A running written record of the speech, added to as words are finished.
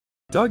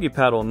Doggy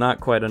paddle not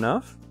quite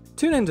enough?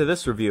 Tune into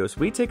this review as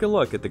we take a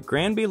look at the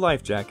Granby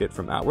Life Jacket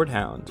from Outward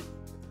Hound.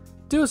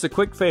 Do us a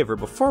quick favor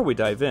before we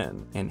dive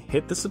in and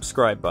hit the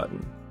subscribe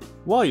button.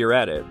 While you're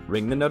at it,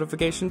 ring the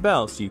notification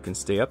bell so you can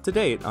stay up to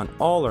date on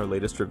all our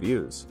latest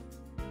reviews.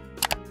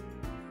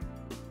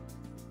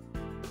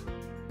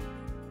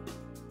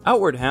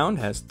 Outward Hound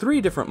has 3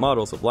 different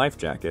models of life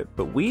jacket,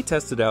 but we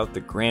tested out the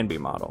Granby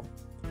model.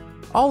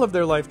 All of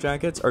their life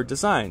jackets are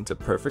designed to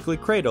perfectly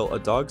cradle a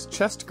dog's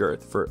chest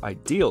girth for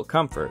ideal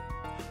comfort,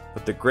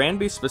 but the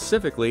Granby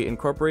specifically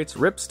incorporates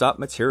ripstop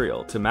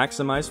material to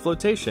maximize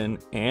flotation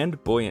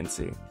and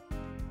buoyancy.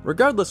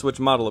 Regardless which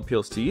model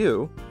appeals to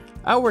you,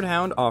 Outward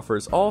Hound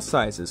offers all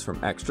sizes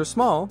from extra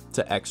small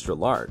to extra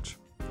large.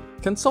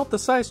 Consult the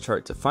size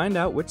chart to find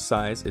out which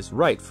size is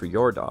right for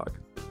your dog.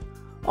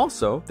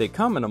 Also, they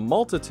come in a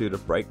multitude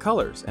of bright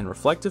colors and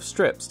reflective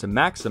strips to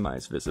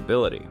maximize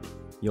visibility.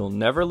 You'll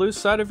never lose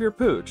sight of your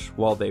pooch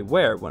while they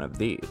wear one of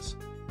these.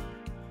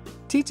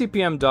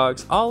 TTPM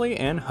dogs Ollie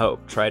and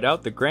Hope tried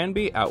out the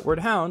Granby Outward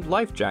Hound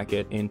Life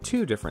Jacket in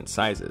 2 different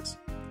sizes.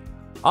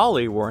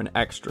 Ollie wore an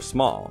extra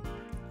small.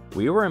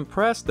 We were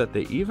impressed that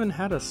they even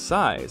had a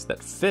size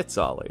that fits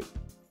Ollie.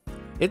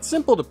 It's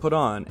simple to put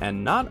on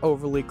and not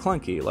overly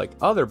clunky like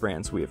other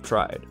brands we have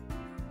tried.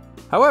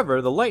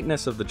 However, the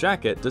lightness of the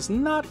jacket does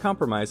not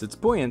compromise its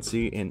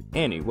buoyancy in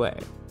any way.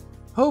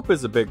 Hope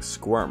is a big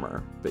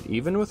squirmer, but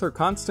even with her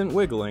constant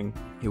wiggling,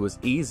 it was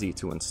easy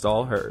to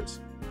install hers.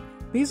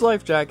 These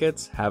life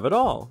jackets have it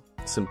all: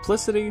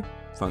 simplicity,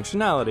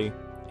 functionality,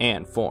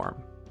 and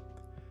form.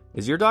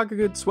 Is your dog a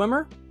good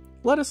swimmer?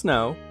 Let us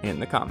know in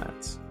the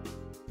comments.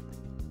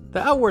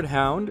 The Outward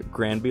Hound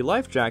Granby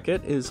Life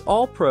Jacket is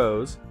all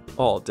pros,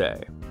 all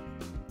day.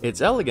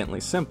 It's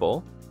elegantly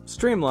simple,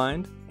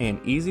 streamlined,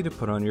 and easy to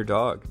put on your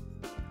dog.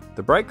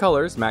 The bright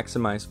colors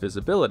maximize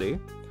visibility,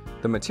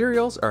 the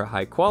materials are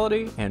high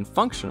quality and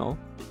functional,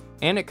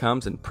 and it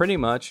comes in pretty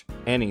much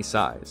any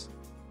size.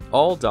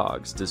 All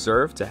dogs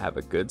deserve to have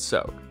a good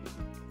soak.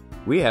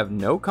 We have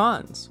no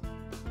cons.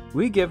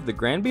 We give the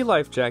Granby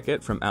Life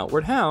Jacket from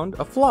Outward Hound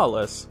a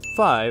flawless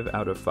 5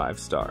 out of 5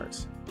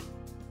 stars.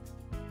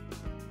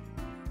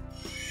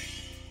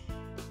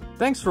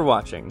 Thanks for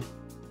watching.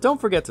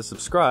 Don't forget to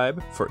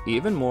subscribe for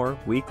even more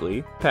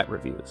weekly pet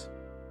reviews.